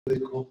the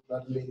group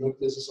that may not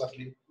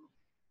necessarily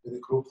be the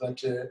group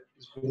that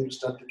is going to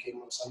start the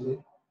game on Sunday.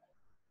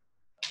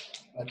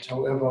 But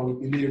however,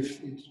 we believe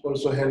it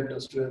also helped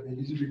us to have a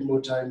little bit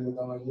more time with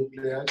our new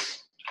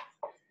players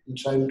in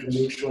trying to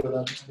make sure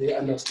that they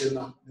understand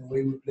the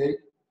way we play.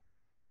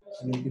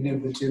 And we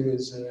believe the team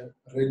is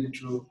ready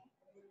to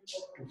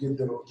hit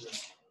the road.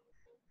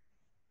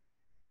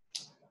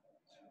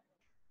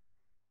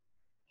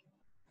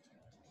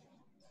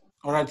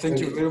 All right, thank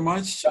you very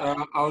much.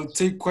 I'll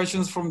take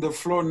questions from the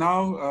floor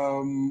now.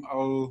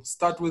 I'll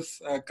start with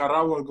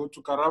Karabo. I'll go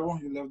to Karabo.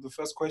 You'll have the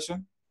first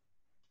question.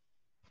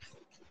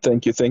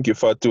 Thank you,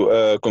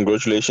 Fatu.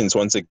 Congratulations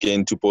once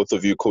again to both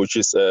of you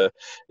coaches.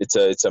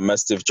 It's a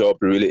massive job,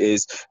 it really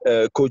is.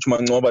 Coach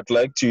Manqoba, I'd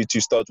like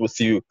to start with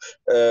you.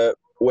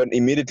 When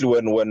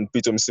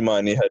Peter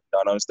Msimani had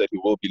announced that he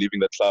will be leaving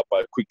the club,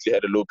 I quickly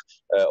had a look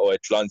or a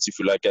glance, if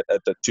you like, at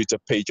the Twitter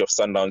page of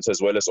Sundowns,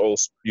 as well as all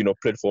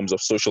platforms of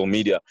social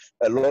media.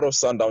 A lot of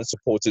Sundowns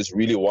supporters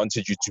really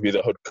wanted you to be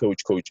the head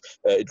coach.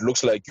 It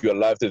looks like you are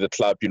loved at the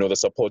club. The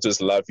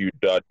supporters love you,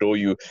 they adore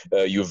you.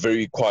 You're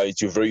very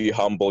quiet, you're very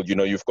humble.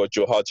 You've got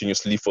your heart in your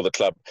sleeve for the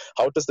club.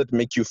 How does that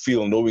make you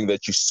feel, knowing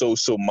that you're so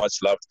much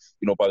loved,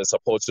 by the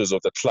supporters of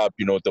the club?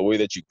 The way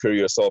that you carry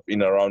yourself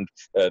in around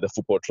the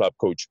football club,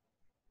 coach.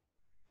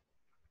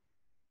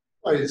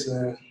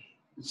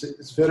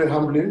 It's very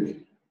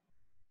humbling,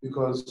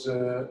 because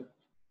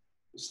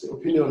it's the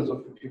opinions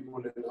of the people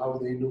and how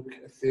they look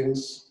at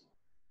things,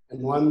 and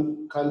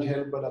one can't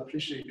help but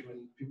appreciate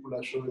when people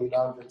are showing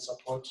love and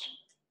support.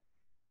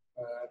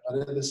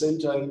 But at the same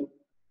time,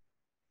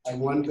 I'm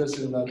one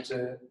person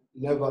that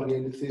never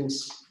really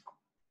thinks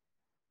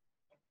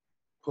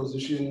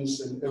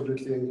positions and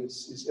everything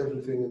is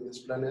everything in this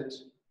planet.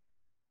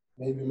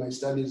 Maybe my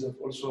studies have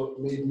also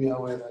made me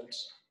aware that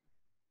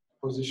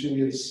position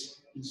is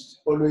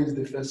always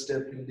the first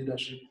step in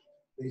leadership.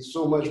 There is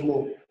so much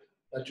more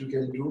that you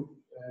can do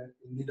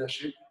in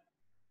leadership.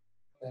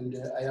 And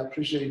I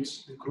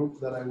appreciate the group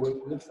that I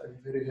work with. I'm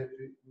very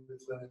happy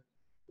with the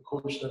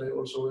coach that I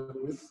also work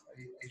with.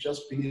 I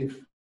just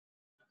believe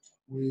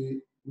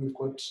we've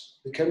got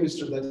the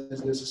chemistry that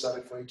is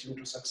necessary for a team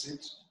to succeed.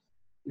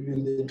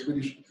 Even the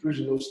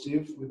inclusion of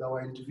Steve, with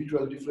our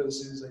individual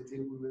differences, I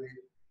think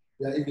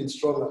we are even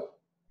stronger,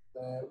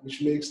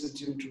 which makes the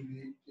team to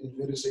be in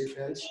very safe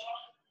hands.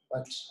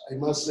 But I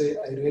must say,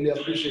 I really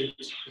appreciate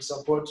the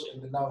support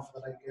and the love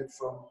that I get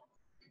from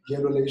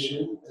Yellow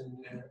Nation, and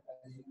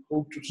I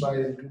hope to try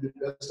and do the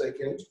best I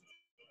can,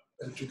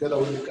 and together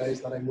with the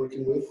guys that I'm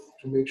working with,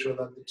 to make sure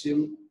that the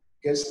team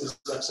gets the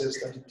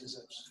success that it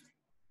deserves.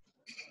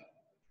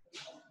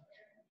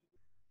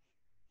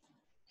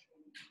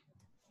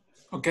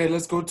 Okay,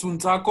 let's go to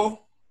Ntako.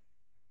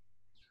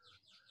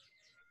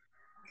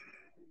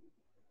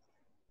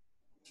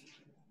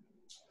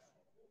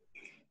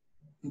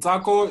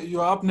 Ntako,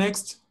 you're up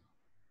next.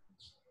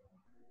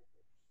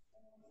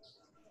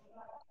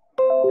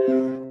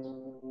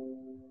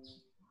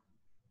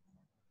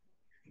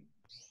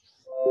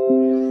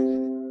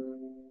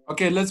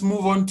 Okay, let's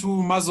move on to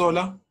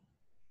Mazola.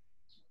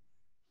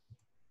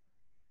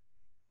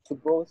 To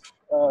both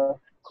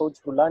Coach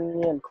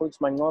Rhulani and Coach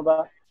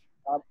Manqoba.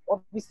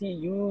 Obviously,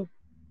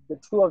 the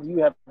two of you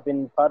have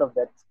been part of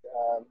that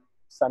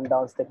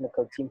Sundowns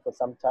technical team for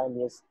some time.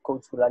 Yes,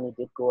 Coach Rhulani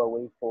did go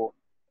away for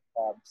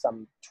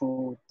some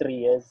 2-3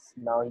 years.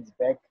 Now he's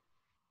back.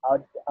 I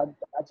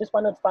just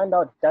want to find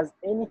out, does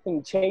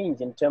anything change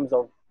in terms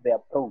of the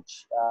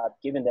approach,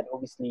 given that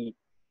obviously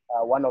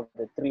one of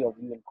the three of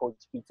you and Coach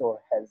Pito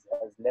has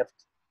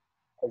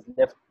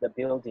left the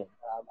building?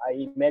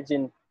 I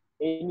imagine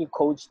any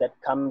coach that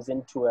comes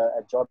into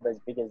a job as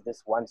big as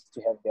this wants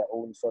to have their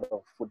own sort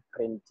of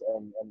footprint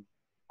and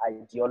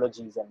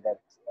ideologies and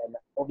that. And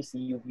obviously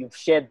you've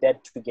shared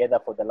that together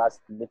for the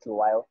last little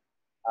while.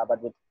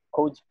 But with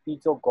Coach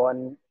Pito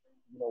gone,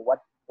 what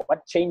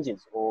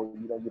changes, or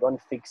you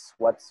don't fix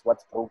what's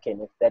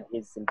broken, if that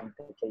is indeed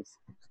the case?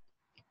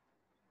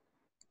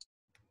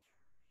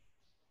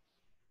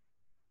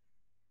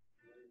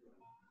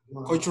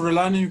 Coach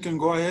Rhulani, you can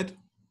go ahead.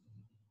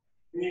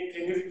 Can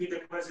you repeat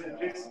the question,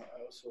 please?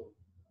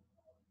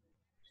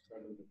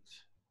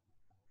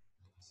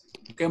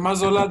 Okay,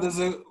 Mazola, there's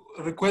a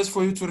request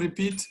for you to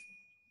repeat.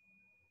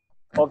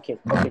 Okay.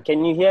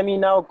 Can you hear me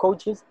now,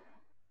 coaches?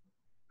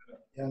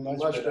 Yeah, much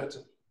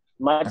better.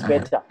 Much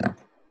better.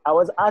 I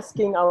was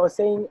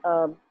saying,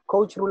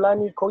 Coach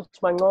Rhulani, Coach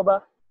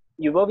Manqoba,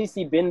 you've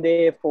obviously been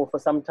there for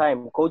some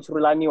time. Coach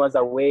Rhulani was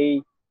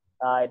away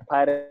at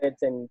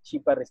Pirates and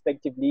Chippa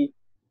respectively.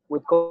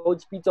 With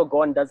Coach Pito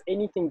gone, does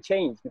anything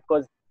change?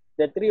 Because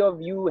the three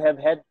of you have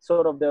had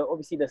sort of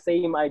obviously the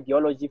same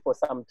ideology for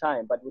some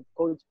time, but with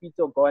Coach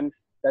Pito gone,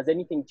 does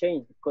anything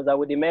change? Because I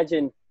would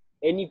imagine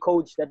any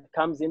coach that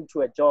comes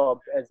into a job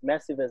as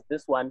massive as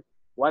this one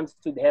wants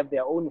to have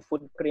their own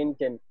footprint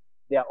and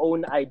their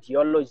own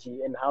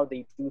ideology and how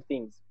they do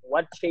things.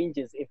 What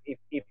changes,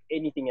 if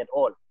anything at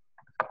all?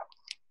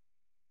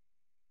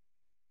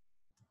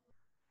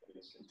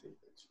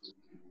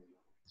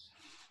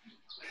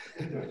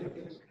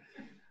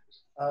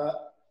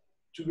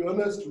 To be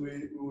honest,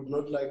 we would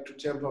not like to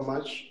tamper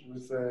much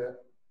with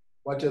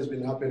what has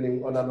been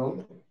happening all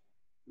along,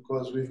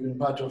 because we've been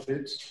part of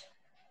it.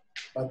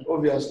 But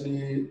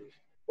obviously,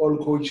 all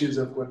coaches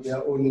have got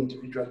their own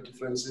individual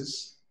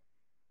differences.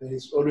 There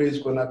is always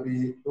going to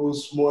be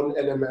those small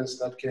elements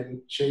that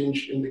can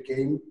change in the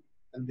game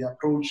and the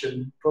approach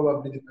and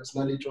probably the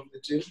personality of the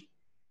team.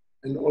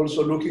 And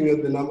also looking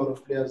at the number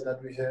of players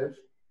that we have,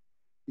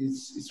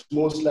 it's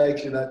most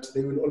likely that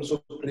they will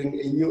also bring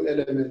a new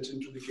element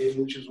into the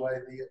game, which is why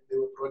they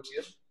were brought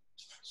here.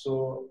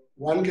 So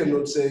one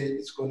cannot say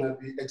it's going to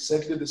be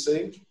exactly the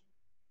same,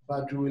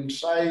 but we will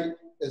try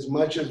as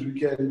much as we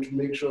can to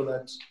make sure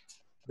that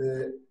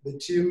the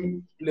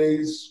team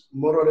plays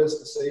more or less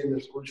the same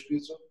as Coach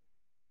Pizzo.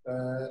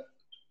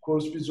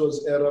 Coach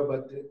Pizzo's era,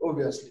 but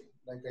obviously,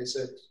 like I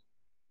said,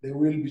 there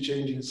will be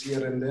changes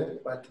here and there,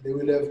 but they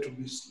will have to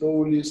be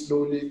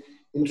slowly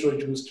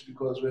introduced,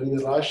 because when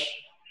we rush,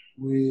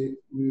 we've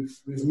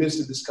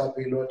missed this cup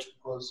a lot,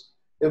 because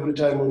every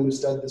time when we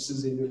start the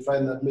season, you'll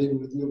find that maybe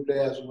with new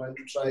players, we want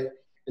to try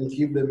and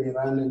give them a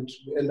run, and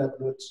we end up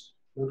not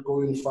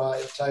going far.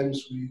 At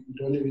times, we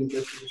don't even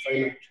get to the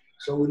final.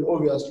 So we'll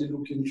obviously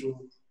look into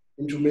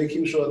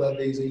making sure that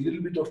there is a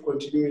little bit of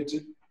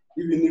continuity,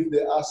 even if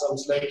there are some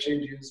slight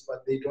changes,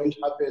 but they don't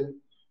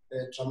happen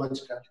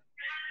dramatically.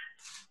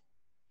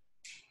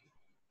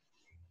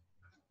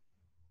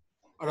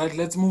 All right,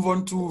 let's move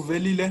on to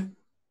Velile.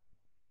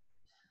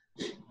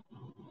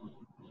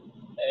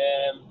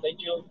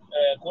 Thank you.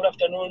 Good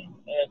afternoon,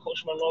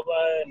 Coach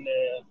Manqoba and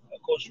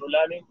Coach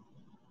Rhulani.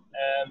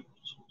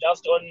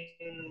 Just on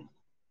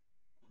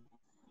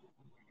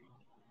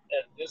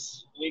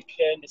this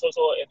weekend, it's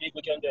also a big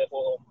weekend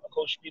for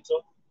Coach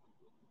Pizzo,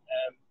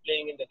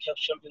 playing in the CAF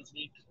Champions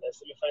League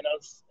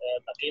semi-finals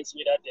against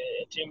Wydad,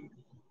 a team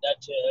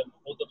that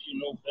both of you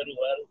know very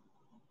well.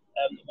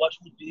 What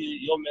would be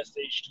your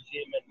message to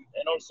him,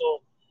 and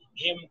also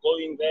him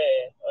going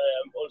there,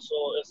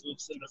 also as we've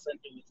seen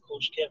recently with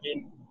Coach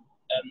Kevin,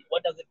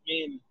 what does it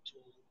mean to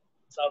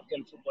South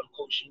African football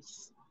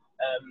coaches?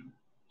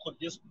 Could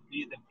this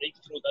be the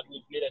breakthrough that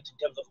we've needed in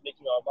terms of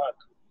making our mark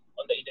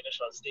on the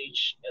international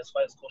stage as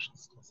far as coaches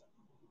is concerned?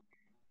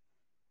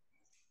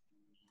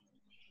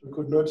 We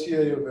could not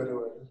hear you very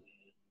well.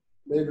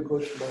 Maybe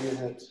Coach Rhulani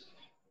had.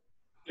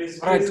 Please,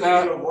 All right.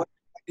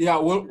 Yeah,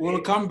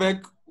 we'll come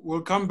back.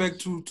 We'll come back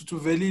to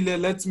Velile.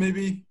 Let's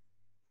maybe. We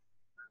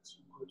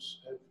could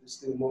have this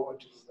thing more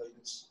audible than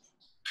this.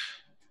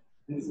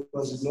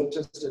 Was it not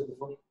tested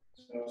before?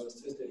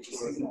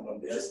 It's not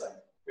on their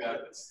side. Yeah,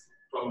 it's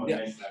from Yeah.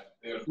 their side.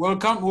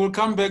 We'll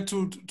come back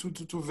to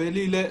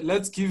Velile.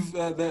 Let's give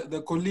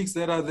the colleagues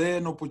that are there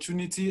an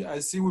opportunity. I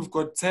see we've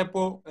got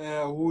Tepo,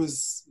 who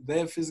is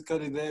there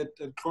physically there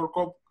at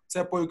Clorcop.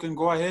 Tepo, you can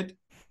go ahead.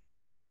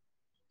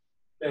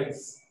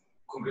 Thanks.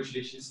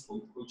 Congratulations,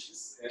 both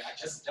coaches.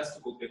 Just to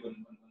go back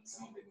on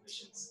some of the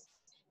questions,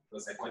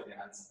 because I got the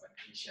answer, but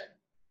initially.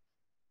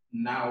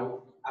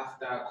 Now,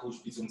 after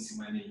Coach Pizzo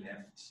Msimane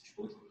left,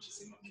 both coaches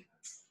in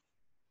Mngqithi,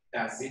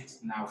 does it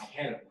now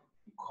help?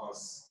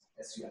 Because,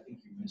 as I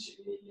think you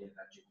mentioned earlier,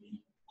 that you've been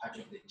part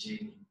of the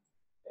journey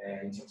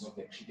in terms of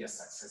the previous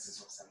successes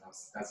of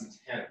Sundowns. Does it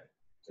help,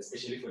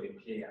 especially for the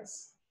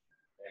players,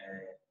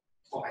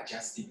 for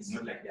adjusting? It's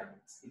not like they're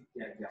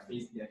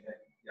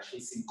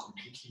facing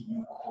completely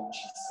new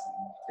coaches.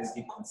 There's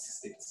been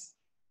consistency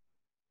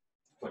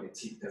for the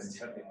team. Does it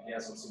help the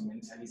players also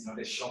mentally? It's not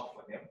a shock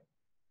for them.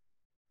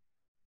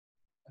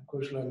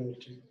 Coach Rhulani,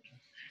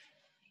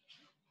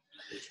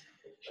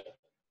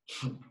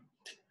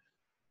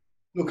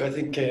 look, I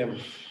think,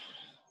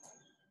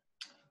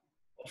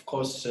 of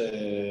course,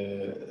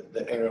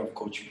 the era of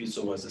Coach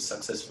Pizzo was a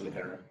successful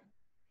era,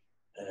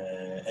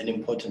 an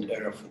important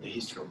era for the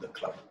history of the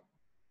club.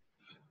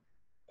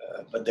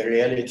 But the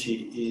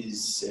reality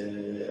is,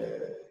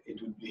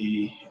 it would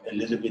be a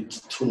little bit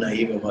too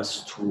naive of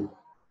us to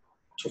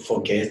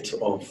forget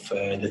of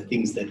the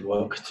things that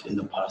worked in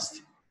the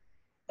past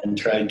and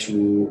try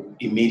to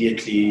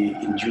immediately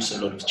induce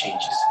a lot of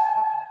changes.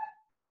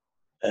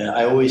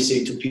 I always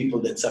say to people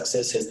that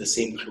success has the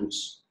same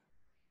clues.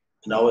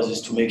 And ours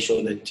is to make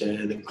sure that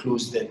the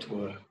clues that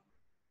were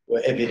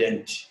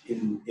evident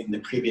in the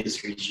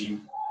previous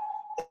regime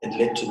that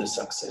led to the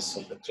success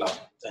of the club,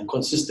 and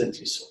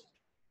consistently so,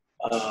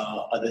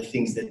 are the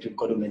things that we've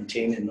got to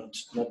maintain and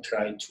not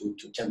try to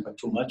temper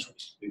too much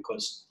with.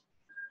 Because,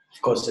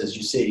 of course, as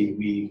you say,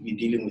 we're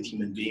dealing with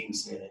human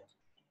beings,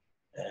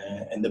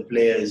 and the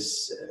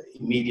players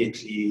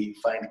immediately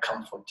find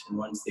comfort. And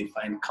once they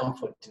find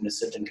comfort in a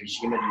certain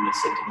regime and in a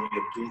certain way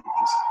of doing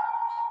things,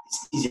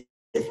 it's easier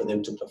for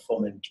them to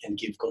perform and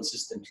give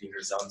consistently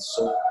results.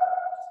 So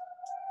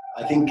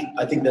I think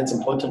that's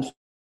important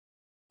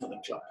for the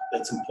club.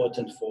 That's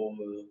important for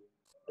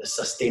the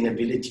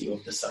sustainability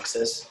of the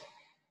success.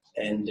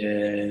 And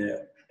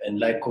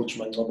like Coach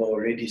Manqoba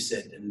already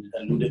said and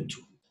alluded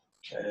to,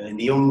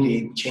 the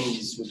only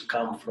changes would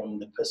come from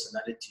the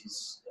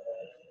personalities,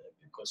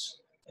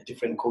 because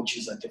different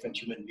coaches are different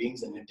human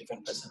beings and have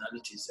different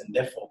personalities, and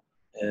therefore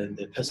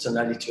the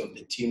personality of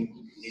the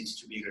team needs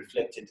to be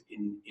reflected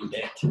in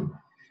that.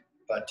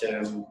 But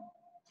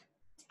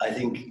I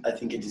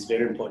think it is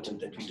very important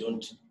that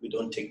we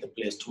don't take the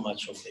players too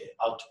much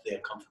out of their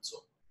comfort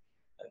zone,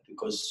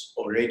 because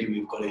already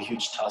we've got a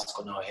huge task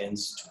on our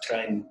hands to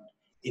try and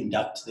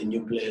induct the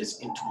new players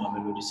into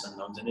Mamelodi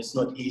Sundowns, and it's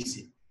not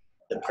easy.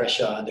 The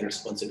pressure, the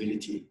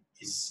responsibility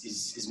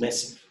is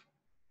massive,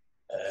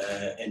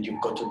 and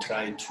you've got to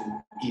try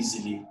to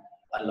easily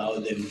allow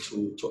them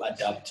to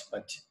adapt.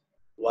 But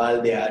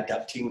while they are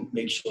adapting,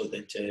 make sure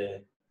that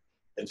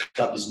the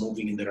club is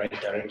moving in the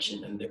right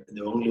direction, and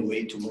the only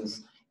way to move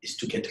is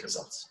to get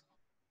results.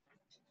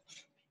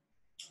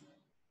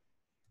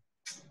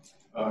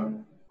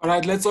 All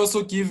right, let's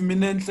also give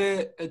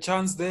Mngqithi a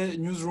chance there,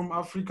 Newsroom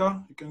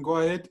Africa. You can go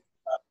ahead.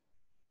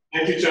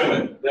 Thank you,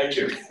 Chairman. Thank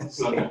you.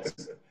 So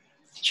nice.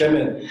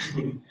 Chairman.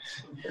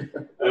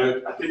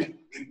 I think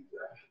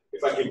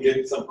if I can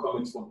get some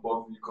comments from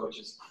both of you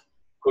coaches.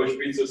 Coach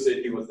Pitso said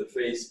he was the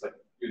face, but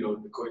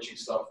the coaching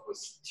staff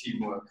was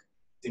teamwork.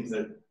 Seems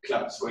that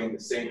clubs going in the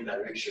same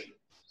direction.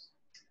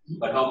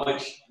 But how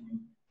much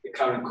the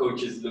current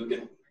coaches look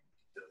at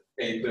the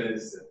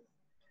papers,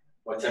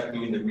 what's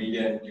happening in the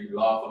media, and you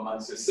laugh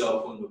amongst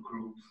yourself on the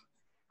group,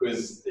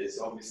 because there's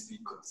obviously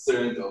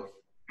concerns of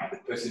the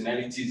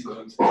personalities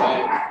going to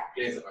play.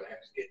 Players are going to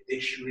have to get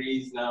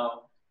dictionaries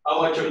now.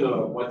 How much on the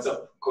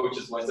WhatsApp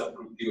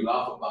group do you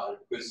laugh about it?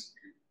 Because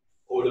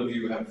all of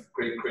you have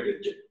great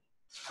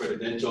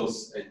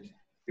credentials and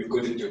you're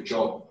good at your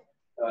job.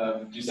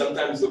 Do you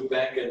sometimes look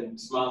back and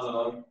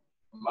smile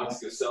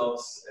amongst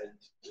yourselves and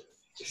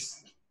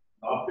just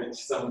laugh at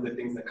some of the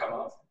things that come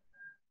out?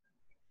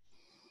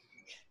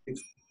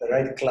 It's the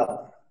right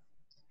club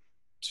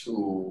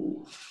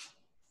to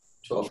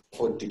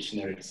afford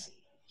dictionaries.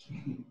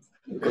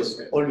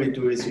 Because all we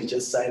do is we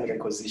just sign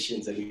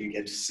requisitions and we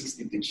get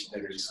 60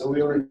 dictionaries. So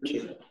we're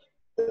okay.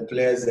 The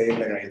players are in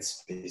the right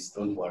space,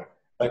 don't worry.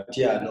 But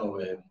yeah, no,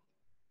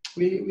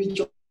 we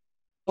joke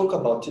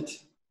about it.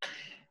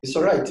 It's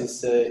all right.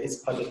 It's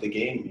part of the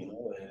game,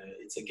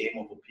 It's a game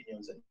of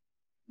opinions,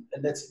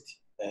 and that's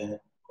it.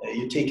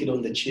 You take it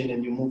on the chin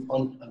and you move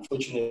on.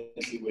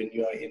 Unfortunately, when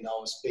you are in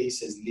our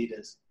space as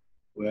leaders,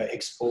 we are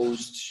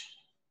exposed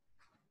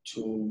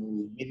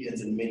to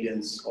millions and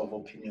millions of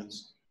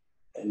opinions.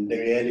 And the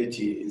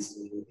reality is,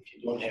 if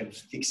you don't have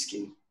thick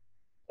skin,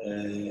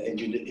 and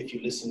if you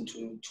listen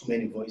to too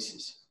many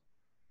voices,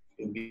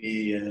 you'll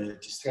be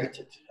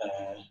distracted.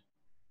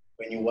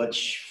 When you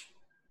watch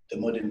the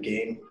modern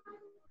game,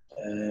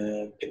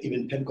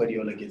 even Pep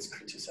Guardiola gets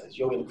criticized.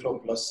 Jurgen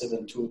Klopp lost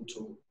 7-2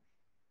 to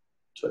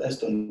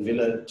Aston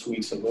Villa 2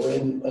 weeks ago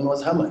and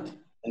was hammered.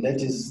 And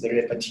that is the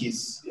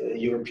repartee's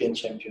European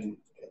champion,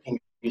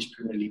 English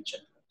Premier League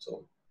champion.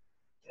 So,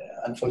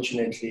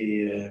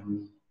 unfortunately,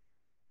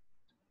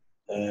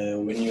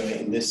 when you are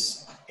in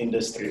this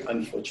industry,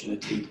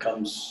 unfortunately, it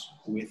comes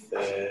with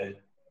the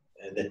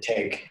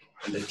tag.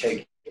 And the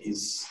tag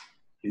is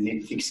you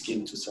need thick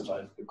skin to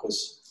survive,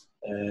 because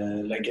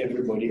like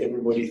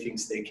everybody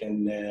thinks they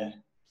can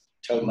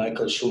tell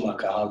Michael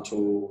Schumacher how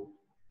to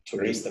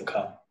race the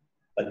car.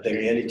 But the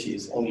reality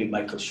is only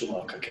Michael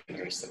Schumacher can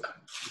race the car.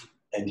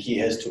 And he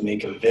has to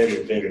make a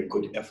very, very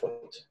good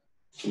effort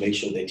to make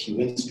sure that he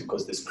wins,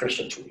 because there's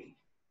pressure to win.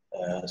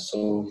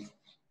 So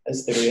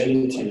that's the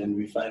reality, and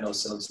we find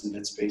ourselves in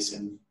that space,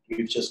 and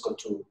we've just got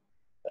to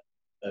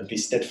be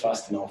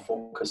steadfast in our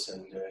focus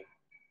and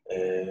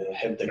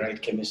have the right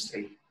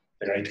chemistry,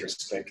 the right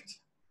respect,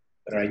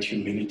 the right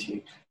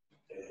humility,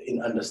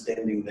 in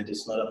understanding that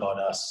it's not about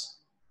us.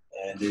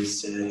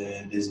 There's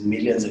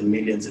millions and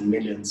millions and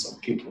millions of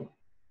people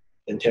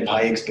that have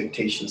high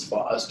expectations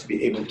for us to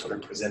be able to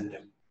represent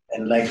them.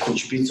 And like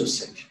Coach Pitso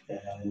said,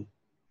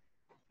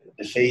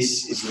 the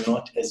face is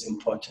not as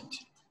important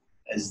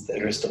as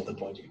the rest of the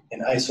body.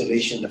 In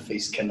isolation, the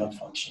face cannot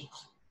function.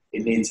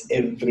 It needs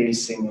every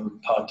single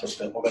part of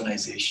the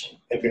organization,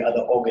 every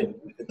other organ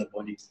within the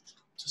body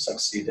to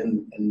succeed.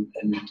 And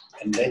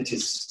that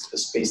is the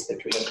space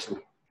that we have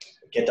to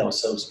get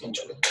ourselves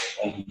into.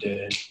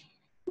 And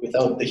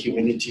without the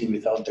humility,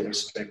 without the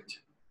respect,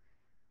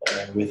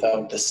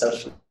 without the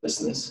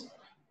selflessness,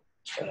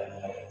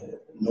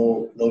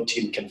 no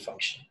team can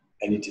function.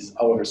 And it is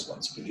our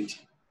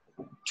responsibility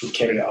to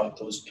carry out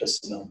those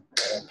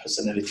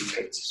personality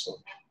traits.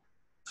 So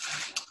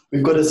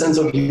we've got a sense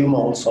of humor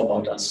also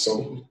about us.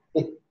 So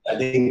I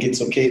think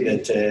it's okay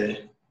that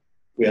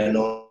we are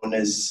known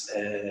as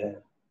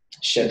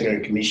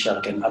Shadrach,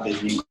 Meshach, and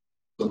Abednego.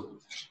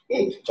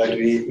 But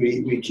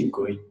we keep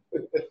going.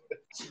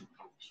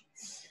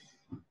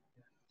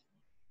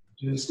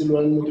 Do you still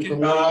want me to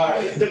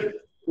comment?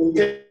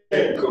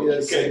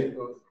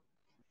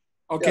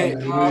 Okay.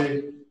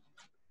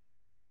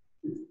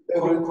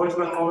 Coach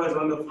Manqoba is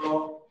on the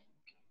floor.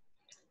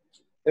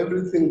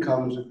 Everything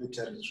comes with the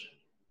territory.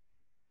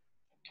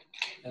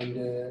 And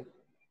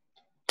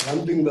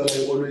one thing that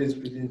I always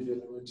believe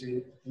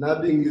in,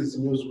 nothing is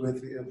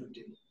newsworthy every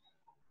day.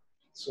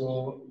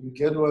 So you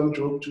get one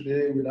joke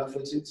today, we laugh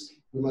at it,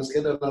 we must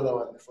get another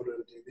one the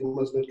following day. They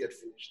must not get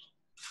finished.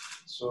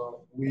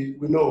 So we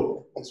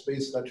know the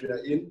space that we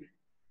are in.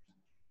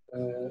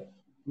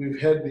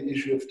 We've had the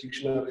issue of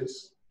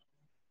dictionaries.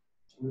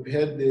 We've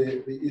had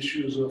the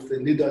issues of the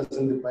leaders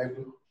in the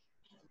Bible.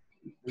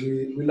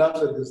 We laugh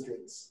at these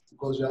things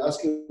because we're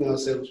asking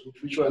ourselves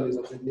which one is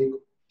Abednego,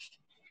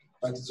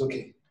 but it's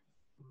okay.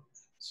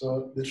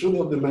 So the truth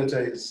of the matter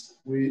is,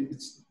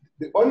 it's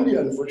the only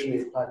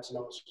unfortunate part in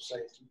our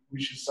society,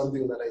 which is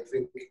something that I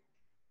think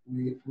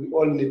we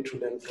all need to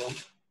learn from.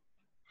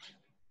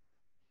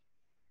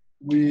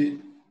 We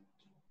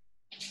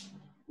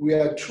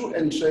are too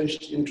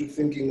entrenched into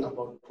thinking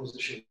about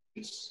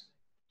positions.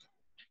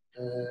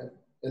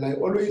 And I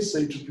always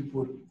say to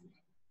people,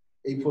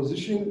 a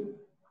position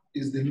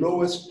is the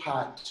lowest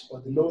part or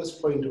the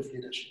lowest point of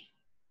leadership.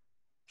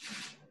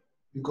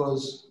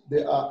 Because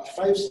there are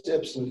 5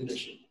 steps in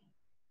leadership.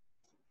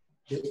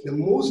 The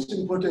most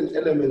important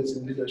elements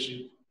in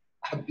leadership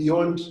are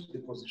beyond the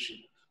position.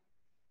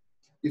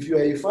 If you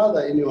are a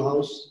father in your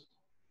house,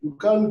 you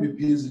can't be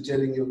busy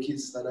telling your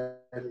kids that I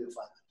am your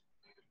father.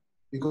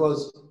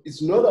 Because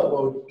it's not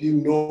about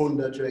being known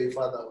that you're a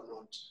father or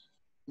not.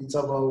 It's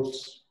about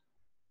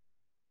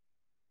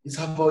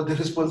the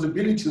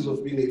responsibilities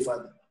of being a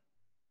father.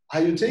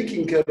 Are you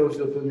taking care of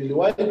your family?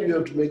 Why do you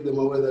have to make them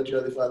aware that you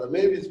are the father?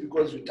 Maybe it's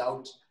because you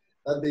doubt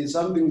that there is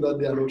something that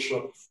they are not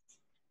sure of.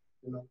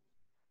 You know?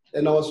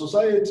 And our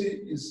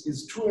society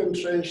is too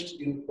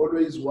entrenched in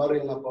always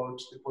worrying about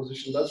the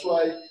position. That's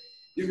why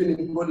even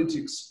in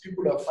politics,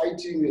 people are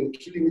fighting and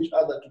killing each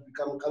other to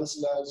become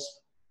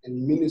councillors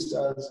and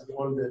ministers and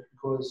all that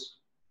because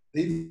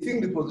they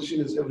think the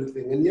position is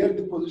everything. And yet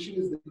the position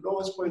is the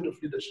lowest point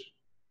of leadership.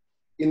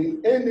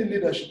 In any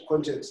leadership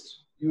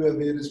context, you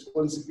have a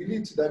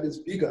responsibility that is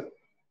bigger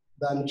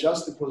than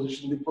just the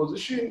position. The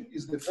position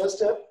is the first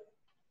step.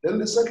 Then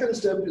the second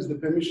step is the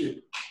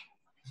permission.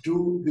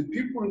 Do the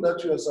people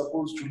that you are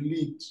supposed to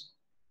lead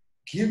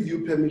give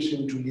you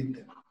permission to lead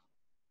them?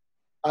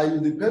 Are you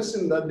the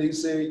person that they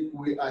say,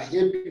 we are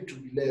happy to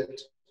be led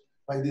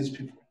by these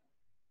people?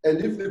 And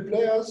if the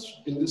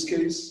players, in this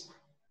case,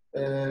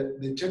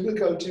 the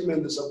technical team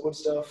and the support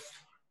staff,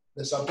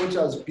 the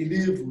supporters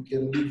believe we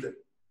can lead them,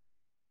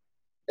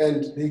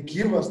 and they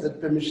give us that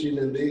permission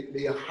and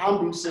they are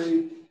humble,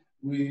 say,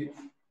 we've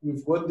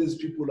got these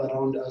people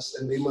around us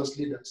and they must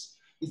lead us.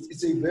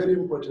 It's a very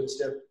important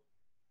step,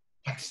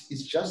 but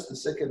it's just the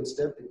second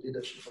step in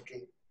leadership,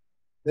 okay?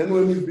 Then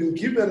when you've been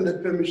given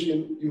that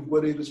permission, you've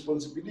got a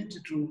responsibility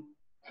to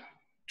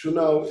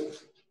now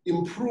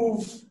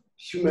improve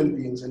human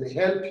beings and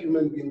help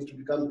human beings to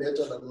become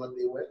better than what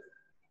they were.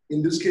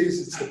 In this case,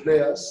 it's the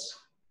players.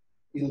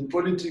 In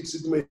politics,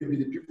 it may be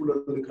the people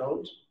on the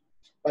ground.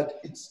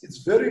 But it's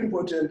very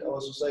important, our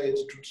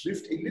society, to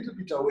drift a little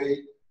bit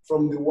away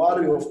from the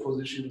worry of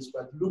positions,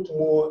 but look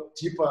more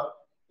deeper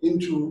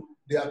into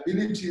the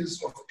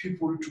abilities of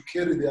people to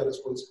carry their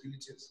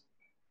responsibilities.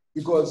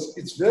 Because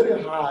it's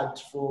very hard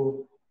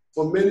for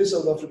many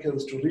South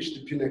Africans to reach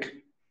the pinnacle.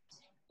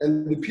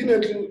 And the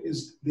pinnacle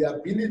is the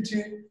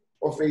ability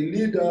of a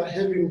leader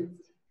having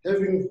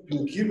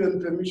been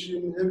given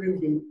permission, having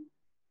been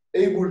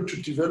able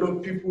to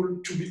develop people,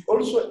 to be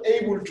also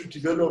able to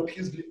develop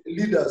his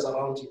leaders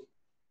around him.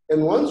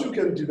 And once you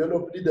can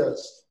develop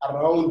leaders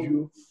around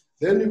you,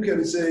 then you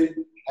can say,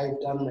 I've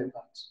done my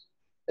part.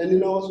 And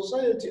in our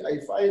society, I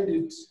find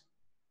it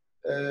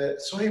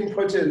so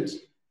important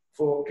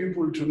for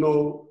people to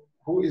know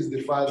who is the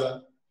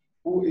father,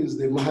 who is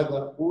the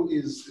mother, who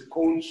is the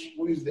coach,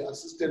 who is the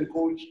assistant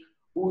coach,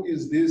 who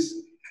is this.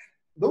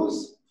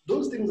 Those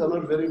things are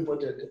not very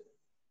important.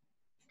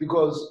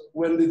 Because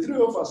when the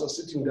 3 of us are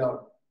sitting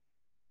down,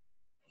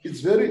 it's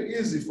very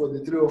easy for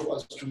the 3 of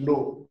us to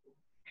know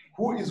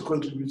who is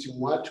contributing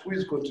what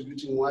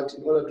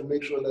in order to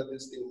make sure that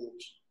this thing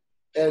moves.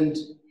 And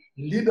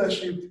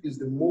leadership is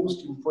the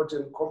most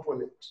important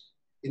component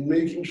in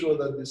making sure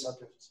that this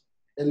happens.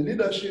 And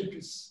leadership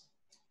it's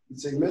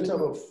a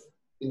matter of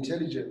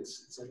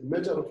intelligence, it's a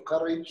matter of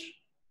courage,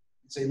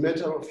 it's a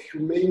matter of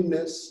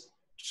humaneness,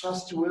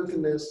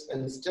 trustworthiness,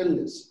 and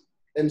sternness.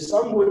 And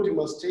somebody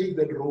must take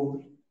that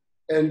role.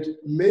 And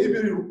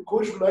maybe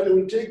Coach Rhulani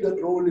will take that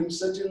role in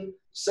certain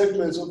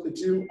segments of the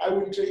team. I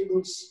will take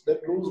those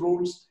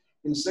roles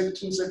in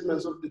certain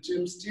segments of the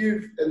team.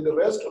 Steve and the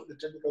rest of the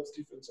technical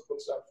staff and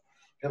support staff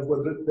have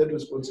got that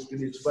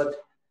responsibility.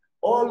 But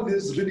all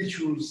these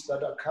ridicules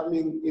that are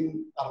coming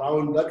in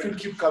around, that will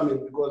keep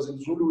coming, because in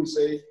Zulu we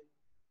say,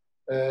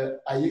 there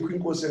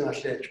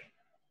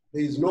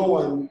is no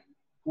one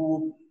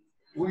who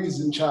is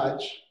in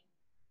charge.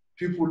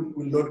 People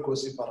will not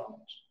gossip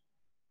around.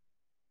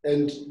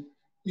 And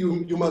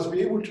you must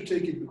be able to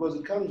take it because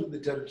it comes with the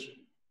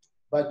territory.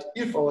 But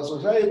if our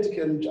society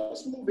can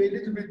just move a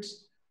little bit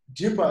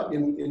deeper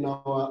in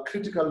our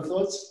critical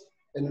thoughts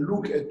and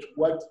look at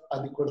what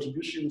are the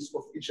contributions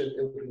of each and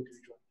every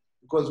individual.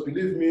 Because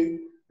believe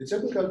me, the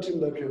technical team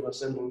that we have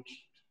assembled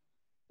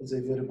is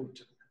a very good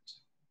technical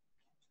team.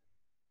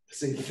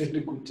 It's a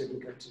very good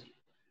technical team.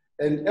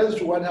 And as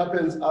to what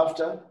happens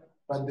after,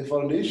 but the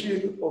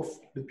foundation of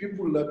the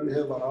people that we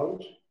have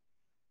around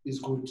is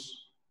good.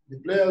 The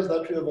players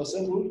that we have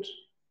assembled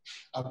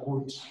are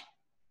good.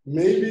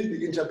 Maybe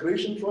the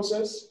integration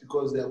process,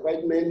 because there are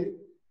quite many,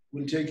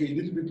 will take a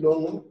little bit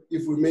longer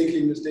if we make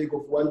a mistake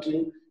of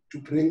wanting to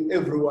bring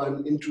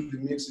everyone into the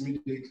mix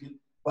immediately.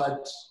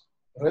 But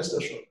rest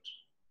assured,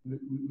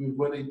 we've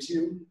got a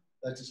team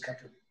that is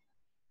capable.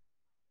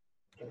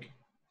 Thank you.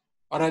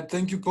 All right,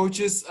 thank you,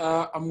 coaches.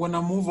 I'm going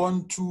to move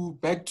on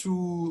back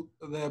to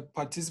the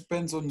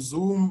participants on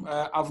Zoom.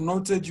 I've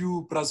noted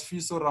you,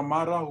 Prasfiso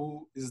Ramara,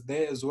 who is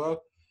there as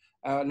well.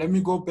 Let me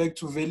go back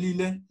to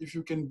Velile, if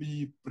you can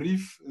be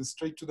brief and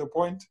straight to the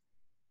point.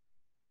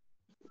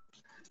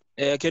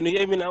 Can you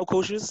hear me now,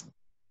 coaches?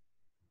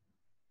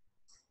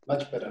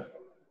 Much better.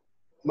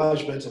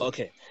 Much better.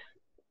 Okay,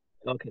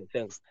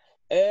 thanks.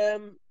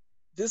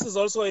 This is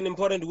also an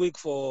important week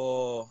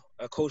for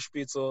Coach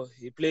Pitso.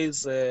 He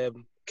plays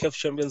CAF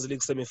Champions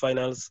League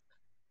semi-finals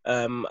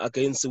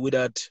against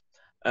Wydad.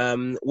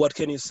 What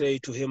can you say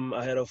to him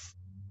ahead of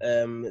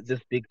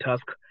this big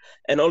task?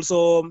 And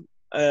also,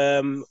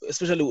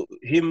 especially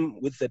him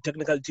with the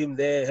technical team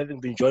there, having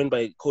been joined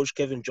by Coach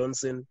Kevin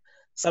Johnson,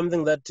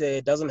 something that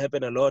doesn't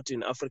happen a lot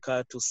in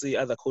Africa, to see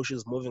other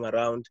coaches moving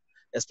around,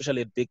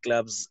 especially at big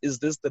clubs. Is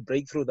this the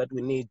breakthrough that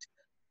we need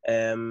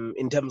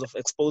in terms of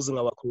exposing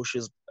our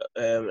coaches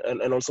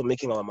and also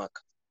making our mark?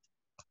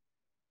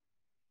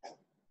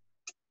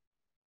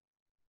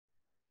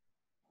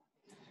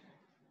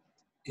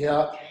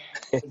 Yeah,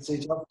 it's a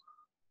tough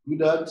to do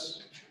that.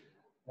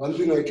 One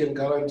thing I can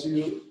guarantee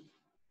you,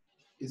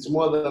 it's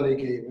more than a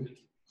game.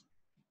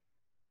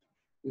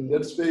 In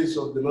that space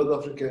of the North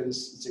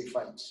Africans, it's a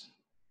fight.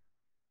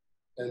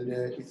 And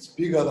it's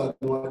bigger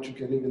than what you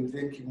can even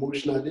think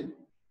emotionally.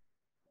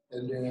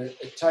 And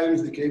at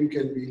times the game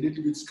can be a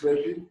little bit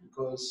scrappy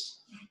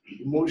because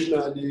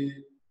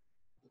emotionally,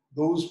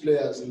 those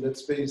players in that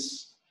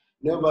space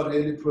never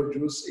really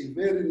produce a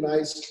very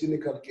nice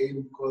clinical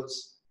game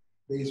because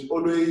there is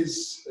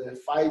always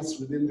fights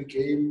within the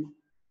game,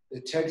 the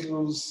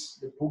tackles,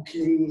 the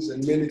bookings,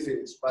 and many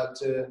things. But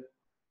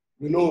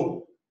we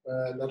know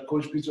that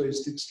Coach Pitso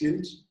is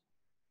thick-skinned.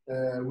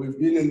 We've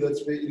been in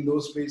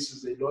those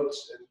spaces a lot,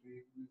 and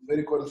we're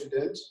very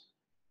confident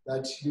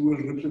that he will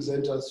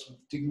represent us with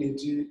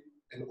dignity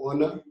and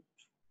honor.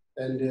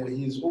 And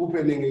he's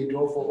opening a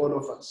door for all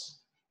of us.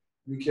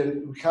 We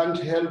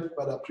can't help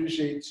but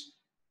appreciate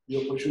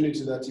the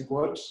opportunity that he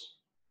got,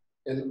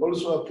 and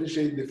also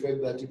appreciate the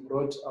fact that he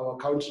brought our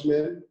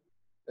countrymen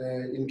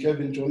in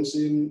Kevin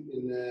Johnson,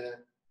 in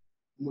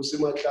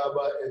Musima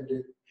Klaba,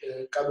 and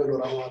Kabelo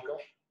Ramaka.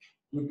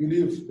 We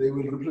believe they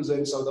will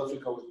represent South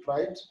Africa with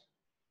pride,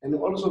 and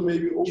also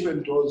maybe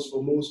open doors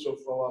for most of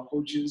our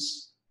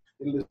coaches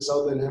in the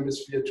Southern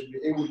Hemisphere to be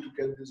able to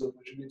get these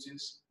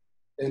opportunities.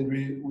 And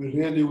we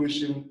really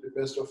wish him the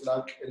best of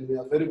luck, and we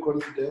are very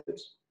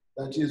confident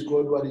that he's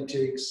got what it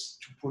takes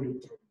to pull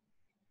it through.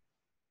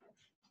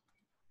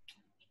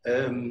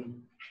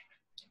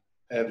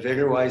 A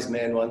very wise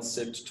man once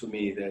said to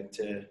me that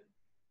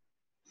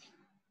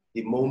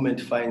the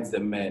moment finds the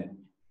man.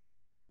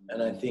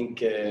 And I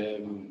think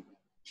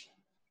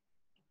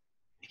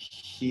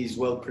he's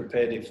well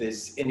prepared. If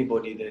there's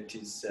anybody that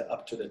is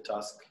up to the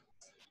task,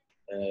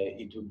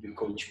 it would be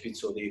Coach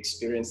Pitso. The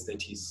experience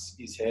that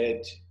he's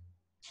had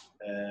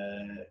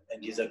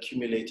and he's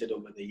accumulated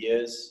over the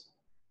years,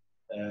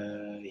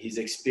 his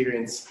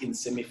experience in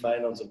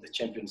semi-finals of the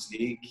Champions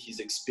League, his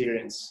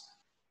experience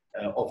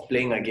of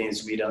playing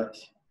against Wydad,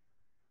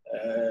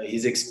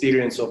 his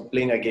experience of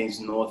playing against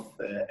North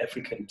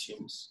African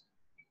teams,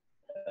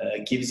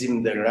 gives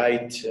him the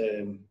right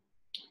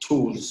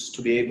tools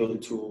to be able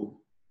to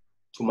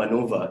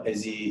maneuver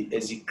as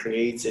he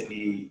creates and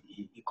he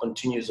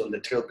continues on the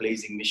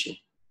trailblazing mission.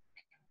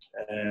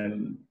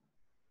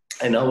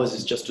 And ours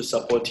is just to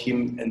support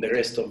him and the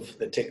rest of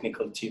the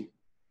technical team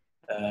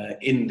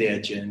in their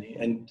journey.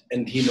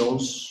 And he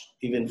knows,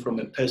 even from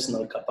a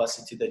personal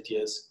capacity, that he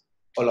has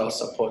all our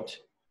support.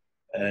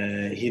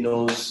 He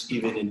knows,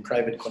 even in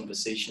private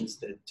conversations,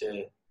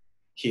 that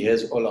he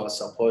has all our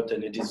support.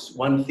 And it is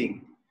one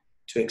thing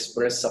to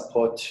express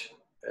support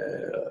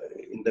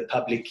in the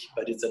public,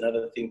 but it's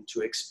another thing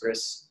to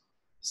express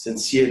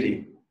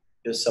sincerely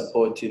your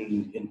support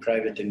in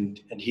private. And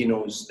he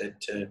knows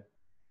that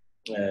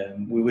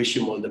we wish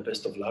him all the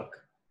best of luck.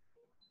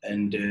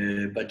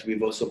 And but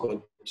we've also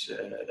got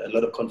a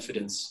lot of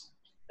confidence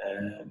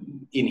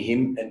in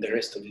him and the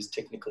rest of his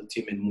technical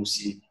team, in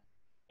Musi,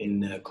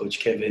 in Coach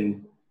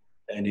Kevin,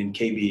 and in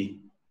KB,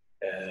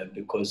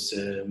 because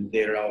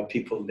they're our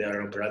people,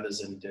 they're our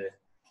brothers, and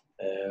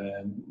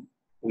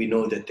we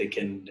know that they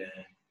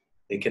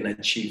can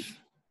achieve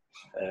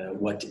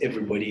what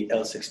everybody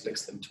else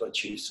expects them to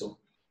achieve. So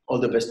all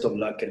the best of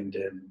luck, and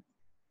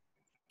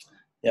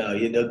yeah,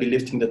 they'll be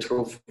lifting the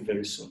trophy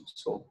very soon.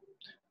 So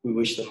we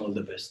wish them all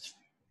the best.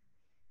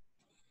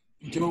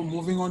 Thank you.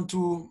 Moving on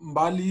to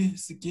Mbali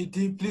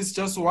Sikiti. Please,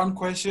 just one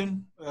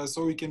question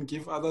so we can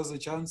give others a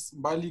chance.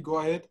 Mbali, go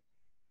ahead.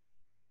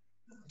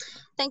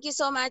 Thank you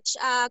so much.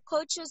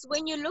 Coaches,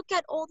 when you look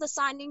at all the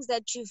signings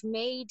that you've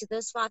made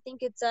this far, I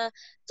think it's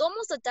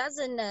almost a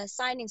dozen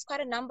signings,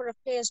 quite a number of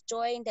players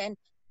joined, and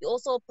you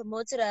also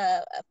promoted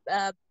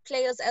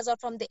players as well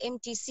from the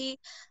MTC.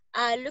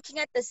 Looking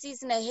at the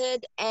season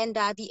ahead and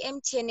the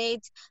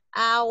MTN8,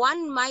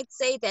 one might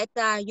say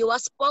that you are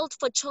spoiled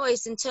for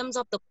choice in terms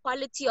of the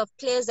quality of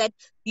players that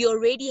you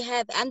already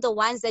have and the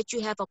ones that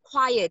you have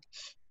acquired.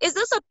 Is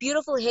this a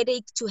beautiful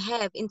headache to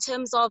have in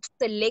terms of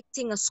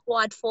selecting a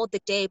squad for the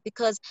day?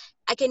 Because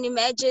I can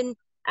imagine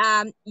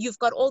you've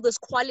got all this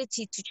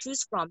quality to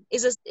choose from.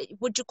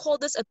 Would you call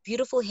this a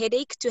beautiful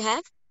headache to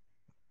have?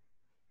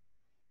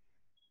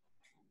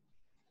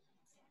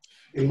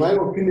 In my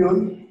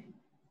opinion,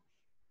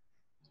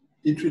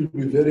 it will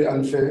be very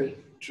unfair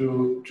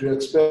to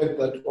expect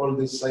that all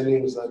these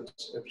signings that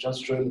have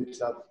just joined the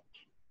club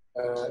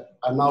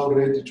are now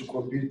ready to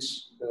compete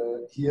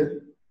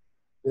here.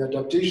 The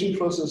adaptation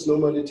process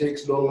normally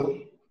takes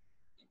longer.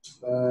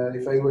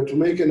 If I were to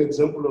make an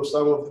example of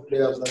some of the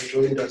players that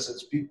joined us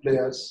as big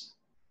players,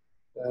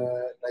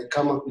 like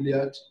Kama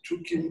Billiard,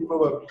 took him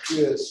probably 2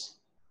 years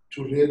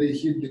to really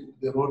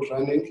hit the road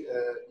running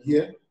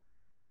here.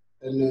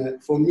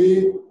 And for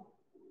me,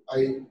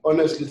 I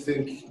honestly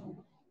think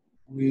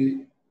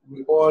we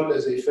all,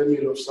 as a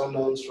family of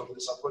Sundowns, from the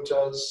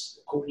supporters,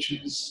 the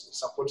coaches, the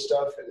support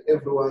staff, and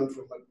everyone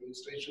from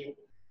administration,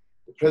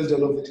 the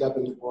president of the club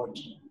and the board,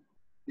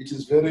 it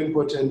is very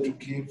important to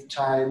give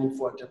time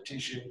for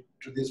adaptation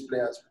to these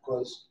players,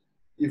 because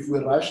if we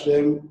rush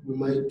them, we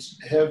might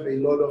have a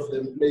lot of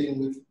them playing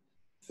with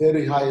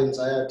very high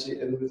anxiety,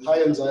 and with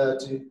high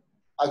anxiety,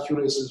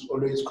 accuracy is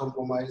always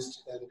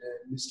compromised and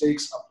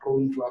mistakes are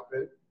prone to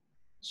happen.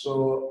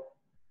 So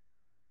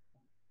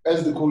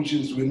as the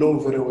coaches, we know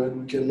very well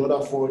we cannot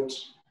afford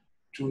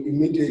to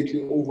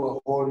immediately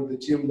overhaul the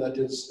team that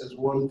has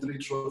won 3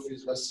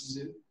 trophies last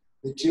season,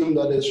 the team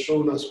that has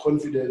shown us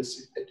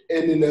confidence at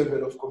any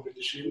level of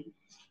competition.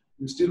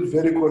 We're still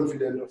very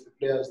confident of the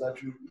players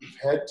that we've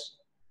had.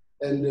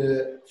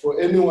 And for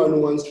anyone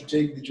who wants to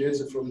take the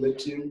jersey from the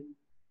team,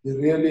 he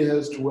really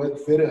has to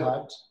work very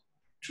hard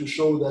to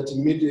show that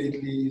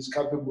immediately he's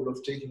capable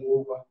of taking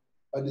over.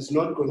 But it's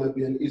not going to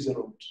be an easy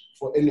road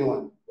for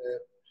anyone.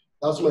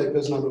 That's my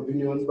personal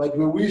opinion. But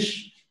we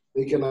wish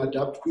they can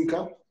adapt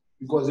quicker,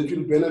 because it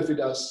will benefit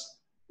us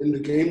in the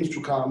games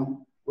to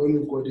come when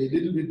we've got a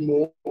little bit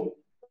more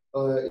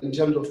in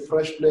terms of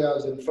fresh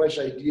players and fresh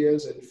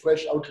ideas and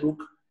fresh outlook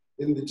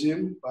in the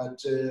team.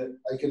 But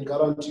I can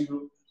guarantee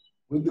you,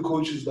 with the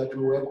coaches that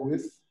we work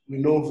with, we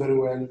know very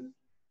well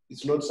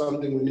it's not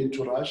something we need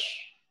to rush.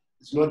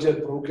 It's not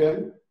yet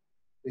broken.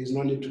 There is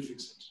no need to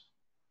fix it.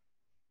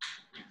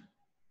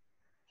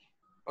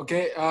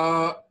 Okay,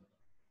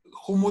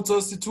 Khumutso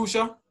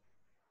Situsha.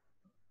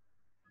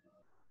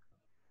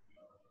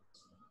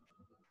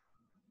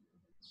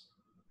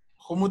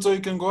 Khumutso,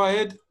 you can go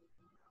ahead.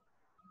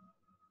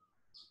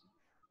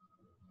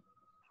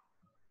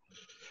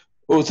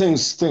 Oh,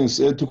 thanks.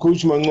 To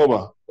Coach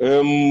Manqoba.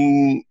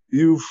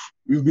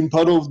 You've been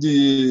part of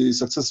the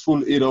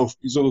successful era of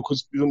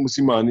Coach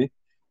Musimani,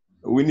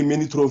 winning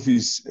many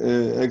trophies,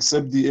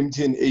 except the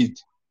MTN8.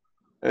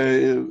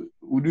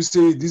 Would you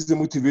say this is the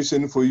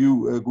motivation for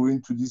you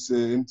going to this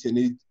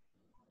MTN8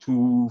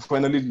 to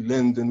finally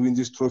land and win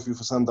this trophy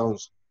for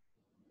Sundowns?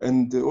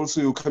 And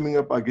also you're coming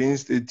up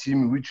against a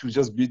team which you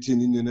just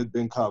beaten in the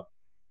Nedbank Cup.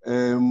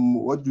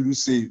 What do you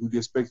say would you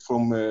expect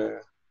from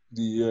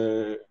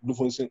the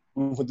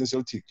Bloemfontein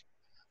Celtic?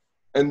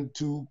 And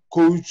to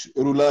Coach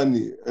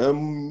Rhulani,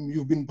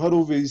 you've been part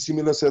of a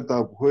similar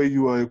setup where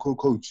you are a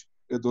co-coach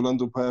at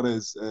Orlando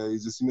Pirates.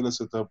 Is a similar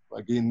setup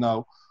again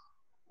now.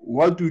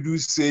 What would you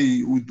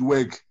say would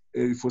work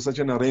for such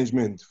an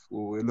arrangement,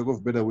 for a lack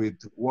of better word?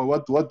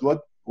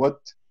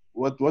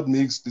 What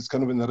makes this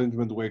kind of an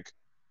arrangement work?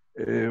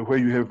 Where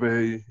you have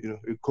a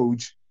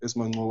coach as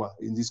Manqoba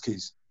in this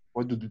case,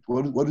 what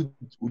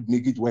would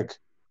make it work?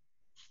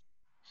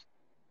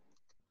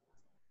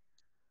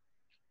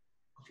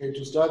 Okay,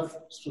 to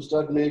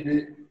start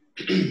maybe,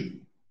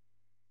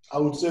 I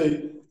would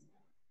say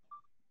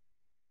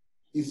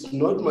it's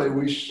not my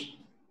wish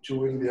to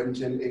win the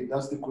MTN8.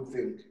 That's the good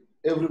thing.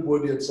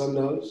 Everybody at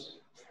Sundowns,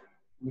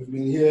 we've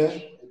been here.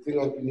 I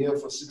think I've been here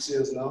for 6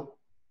 years now.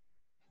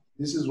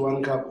 This is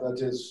one cup that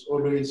has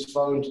always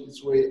found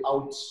its way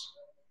out,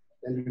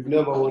 and we've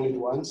never won it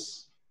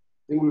once.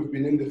 I think we've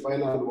been in the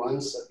final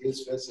once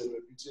against Vets and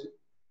Mngqithi.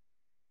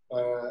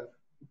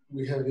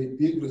 We have a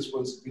big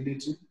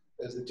responsibility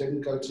as the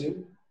technical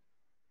team,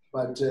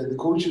 but the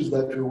coaches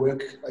that I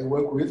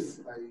work with,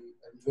 I'm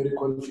very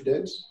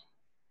confident.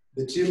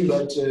 The team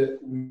that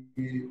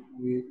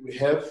we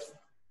have,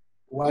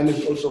 one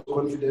is also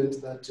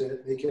confident that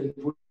they can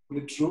pull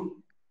it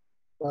through.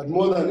 But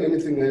more than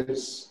anything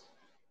else,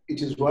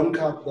 it is one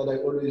cup that I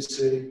always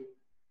say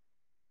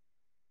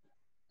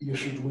you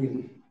should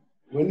win.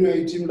 When you're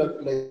a team like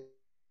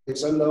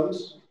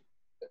Sundowns,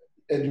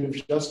 and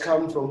you've just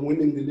come from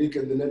winning the league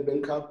and the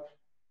Nedbank Cup,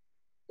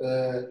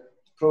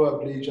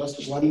 probably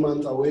just 1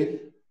 month away,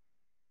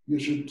 you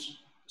should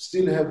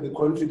still have the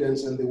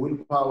confidence and the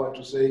willpower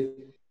to say,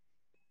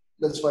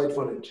 let's fight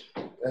for it.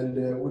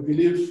 And we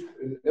believe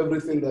in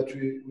everything that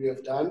we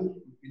have done.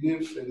 We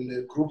believe in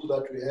the group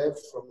that we have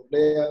from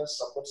players,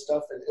 support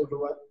staff, and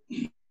everyone.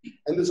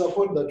 And the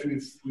support that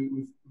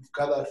we've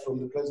gathered from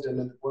the president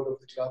and the board of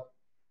the club,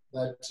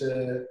 that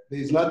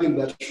there is nothing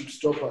that should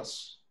stop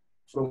us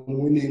from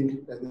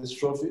winning this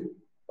trophy.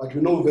 But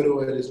we know very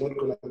well it's not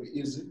going to be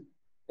easy.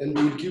 And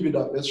we'll give it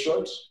our best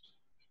shot,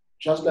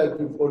 just like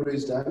we've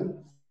always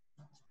done.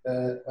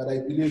 But I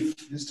believe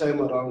this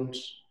time around,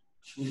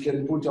 we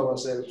can put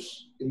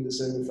ourselves in the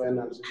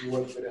semi-finals if we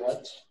work very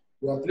hard.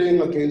 We are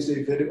playing against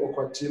a very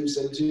awkward team,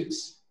 Celtics.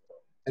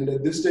 And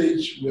at this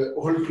stage, we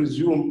all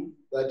presume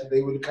that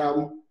they will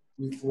come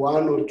with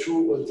one or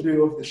two or three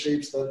of the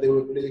shapes that they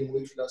were playing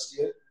with last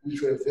year,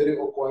 which were very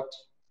awkward.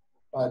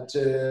 But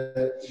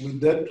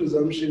with that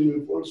presumption,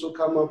 we've also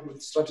come up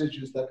with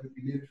strategies that we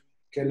believe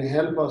can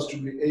help us to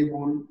be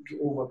able to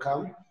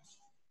overcome.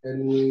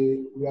 And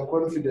we are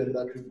confident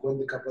that we've got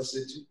the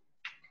capacity.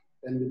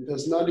 And the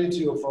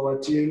personality of our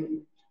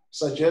team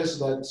suggests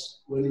that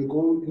when we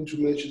go into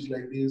matches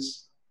like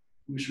this,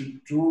 we should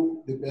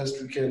do the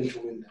best we can to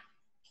win them.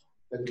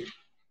 Thank you.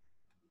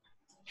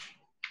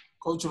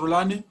 Coach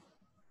Rhulani?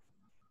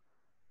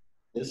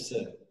 Yes,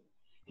 sir.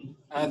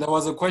 There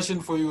was a question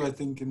for you, I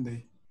think, in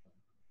there.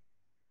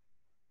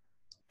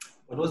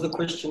 What was the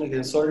question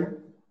again? Sorry.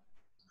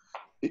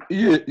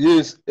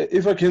 Yes,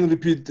 if I can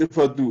repeat, if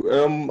I do.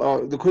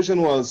 The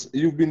question was,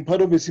 you've been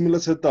part of a similar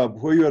setup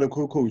where you are a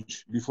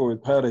co-coach before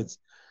with Pirates.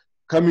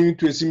 Coming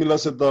into a similar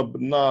setup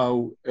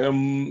now,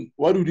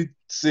 what would it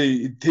say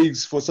it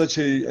takes for such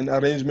an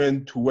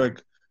arrangement to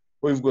work?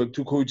 Where you've got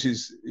two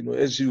coaches,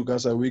 as you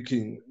guys are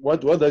working.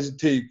 What does it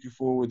take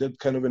for that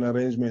kind of an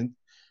arrangement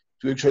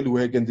to actually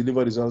work and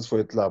deliver results for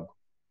a club?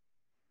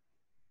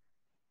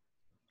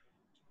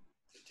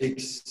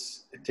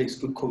 It takes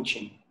good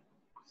coaching.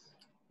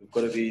 We've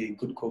got to be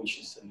good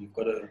coaches, and we've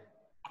got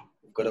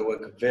to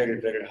work very,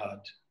 very hard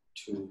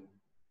to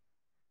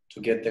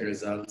get the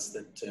results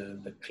that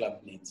the club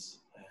needs.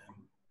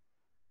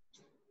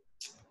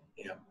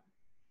 Yeah.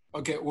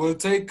 Okay, we'll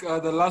take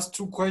the last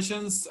two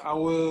questions. I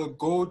will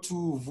go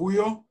to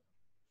Vuyo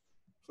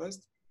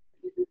first.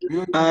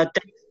 Vuyo.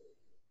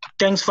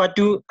 Thanks,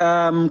 Fatu.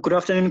 Good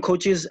afternoon,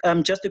 coaches.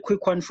 Just a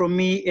quick one from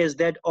me is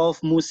that of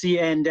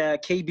Musi and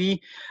KB.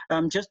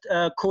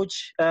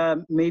 Coach,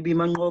 maybe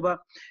Manqoba.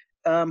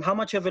 How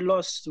much of a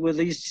loss were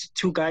these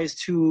two guys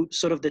to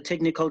sort of the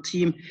technical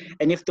team,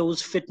 and if those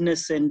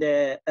fitness and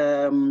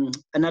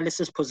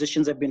analysis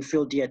positions have been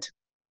filled yet?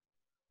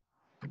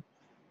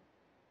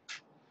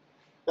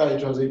 Yeah,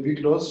 it was a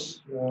big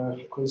loss,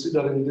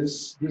 considering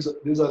these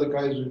are the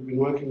guys we've been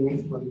working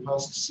with for the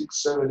past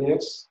 6-7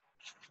 years.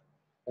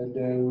 And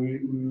we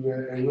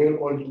were a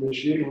well-oiled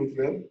machine with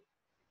them.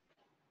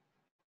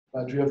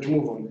 But we have to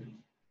move on.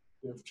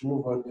 We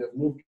have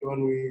moved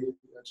on. We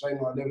are trying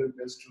our level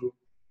best to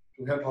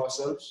help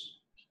ourselves.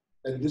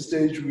 At this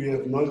stage, we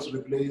have not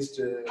replaced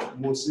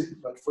Musi,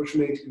 but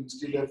fortunately, we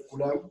still have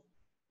Kulam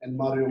and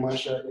Mario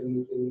Masha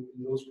in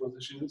those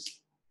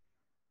positions.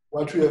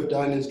 What we have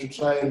done is to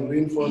try and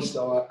reinforce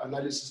our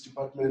analysis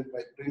department by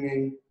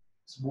bringing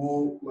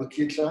Sbu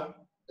Makitla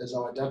as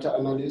our data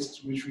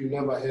analyst, which we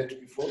never had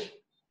before,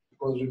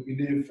 because we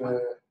believe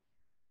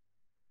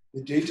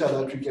the data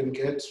that we can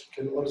get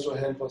can also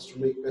help us to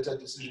make better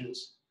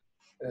decisions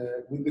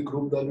with the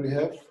group that we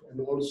have, and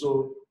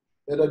also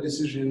better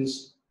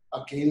decisions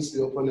against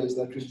the opponents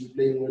that we'll be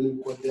playing when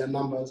we've got their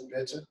numbers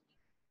better,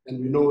 and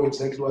we know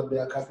exactly what they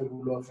are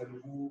capable of and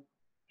who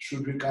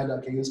should we guard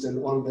against and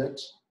all that.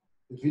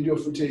 The video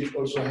footage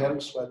also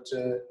helps, but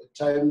at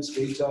times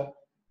data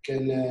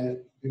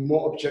can be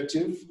more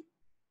objective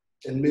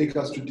and make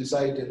us to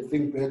decide and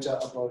think better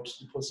about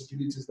the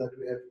possibilities that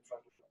we have in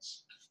front of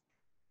us.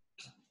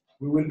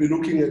 We will be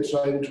looking at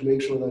trying to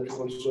make sure that we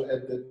also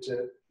add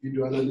that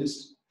video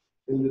analyst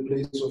in the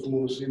place of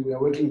Musi. We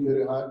are working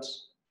very hard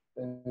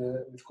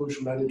with Coach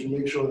Rhulani to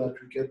make sure that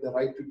we get the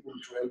right people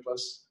to help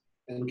us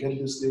and get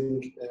this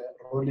thing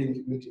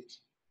rolling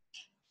immediately.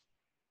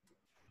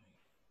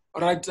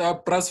 All right,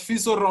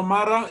 Prasfiso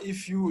Romara,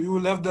 if you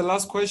will have the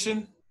last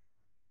question.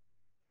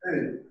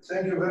 Hey,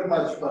 thank you very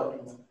much,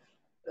 Fatu.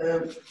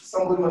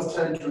 Somebody was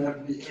trying to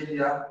help me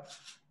earlier,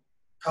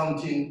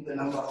 counting the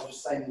number of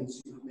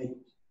signings you've made.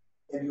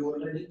 Have you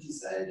already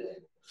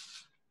decided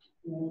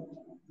who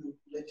you're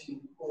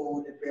letting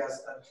go, the players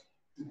that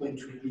you're going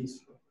to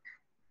release?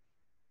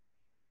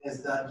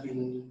 Has that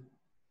been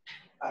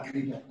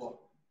agreed upon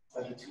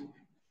by the two?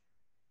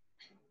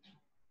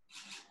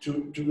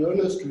 To be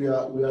honest, we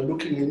are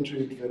looking into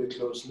it very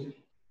closely,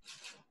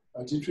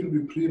 but it will be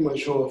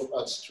premature of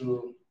us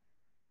to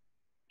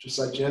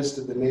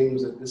suggest the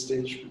names at this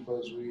stage,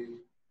 because we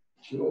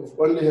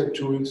only had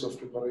 2 weeks of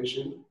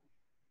preparation,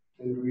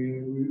 and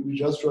we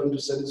just want to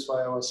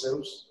satisfy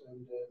ourselves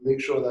and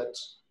make sure that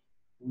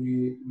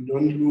we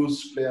don't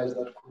lose players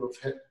that could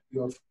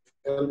have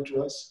helped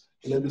to us,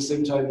 and at the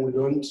same time we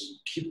don't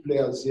keep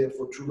players here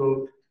for too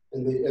long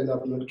and they end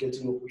up not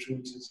getting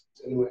opportunities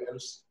anywhere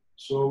else.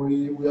 So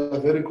we are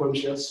very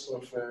conscious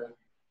of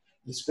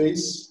the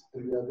space,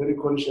 and we are very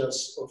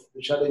conscious of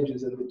the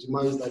challenges and the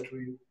demands that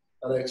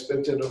are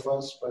expected of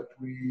us, but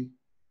we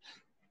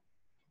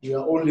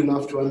are old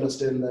enough to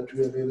understand that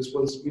we have a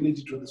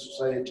responsibility to the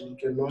society. We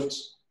cannot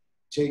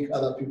take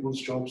other people's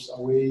jobs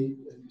away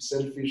and be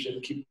selfish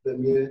and keep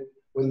them here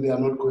when they are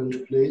not going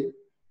to play.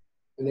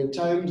 And at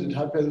times it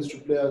happens to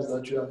players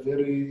that you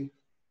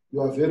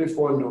are very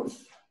fond of,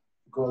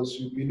 because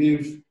you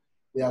believe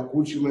they are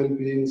good human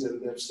beings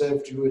and they've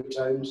served you at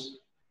times.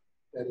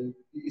 And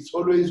it's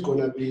always going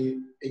to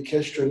be a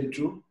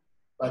catch-22.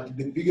 But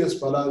the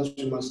biggest balance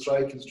we must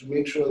strike is to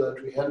make sure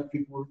that we help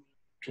people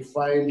to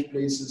find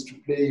places to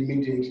play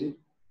immediately,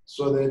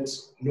 so that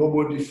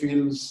nobody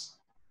feels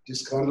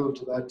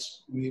disgruntled that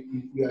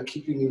we are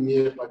keeping him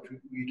here, but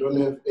we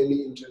don't have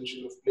any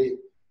intention of playing.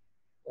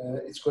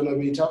 It's going to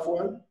be a tough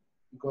one,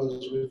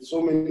 because with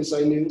so many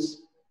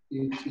signings,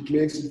 it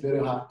makes it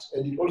very hard.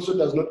 And it also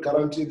does not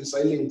guarantee the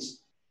signings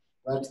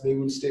that they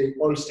will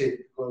all stay,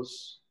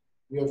 because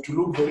we have to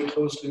look very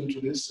closely into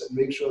this and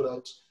make sure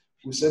that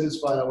we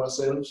satisfy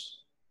ourselves.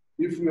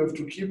 If we have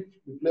to keep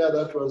the player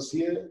that was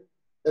here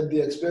at the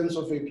expense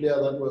of a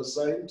player that was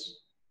signed,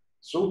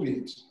 so be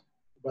it.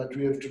 But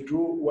we have to do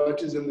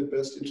what is in the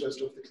best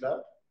interest of the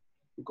club,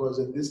 because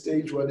at this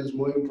stage, what is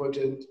more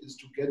important is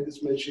to get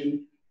this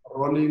machine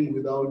rolling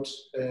without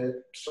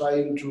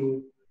trying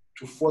to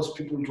force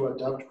people to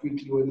adapt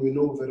quickly, when we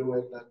know very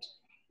well that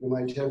we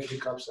might have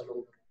hiccups along the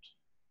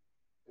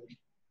road.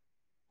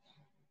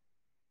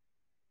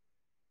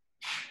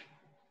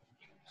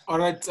 All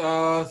right,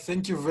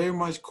 thank you very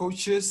much,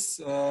 coaches,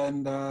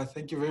 and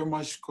thank you very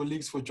much,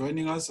 colleagues, for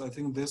joining us. I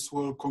think this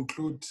will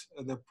conclude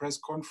the press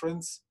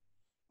conference,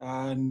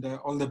 and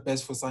all the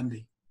best for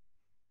Sunday.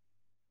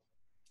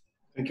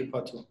 Thank you,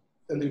 Pato.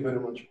 Thank you very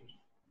much.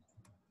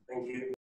 Thank you.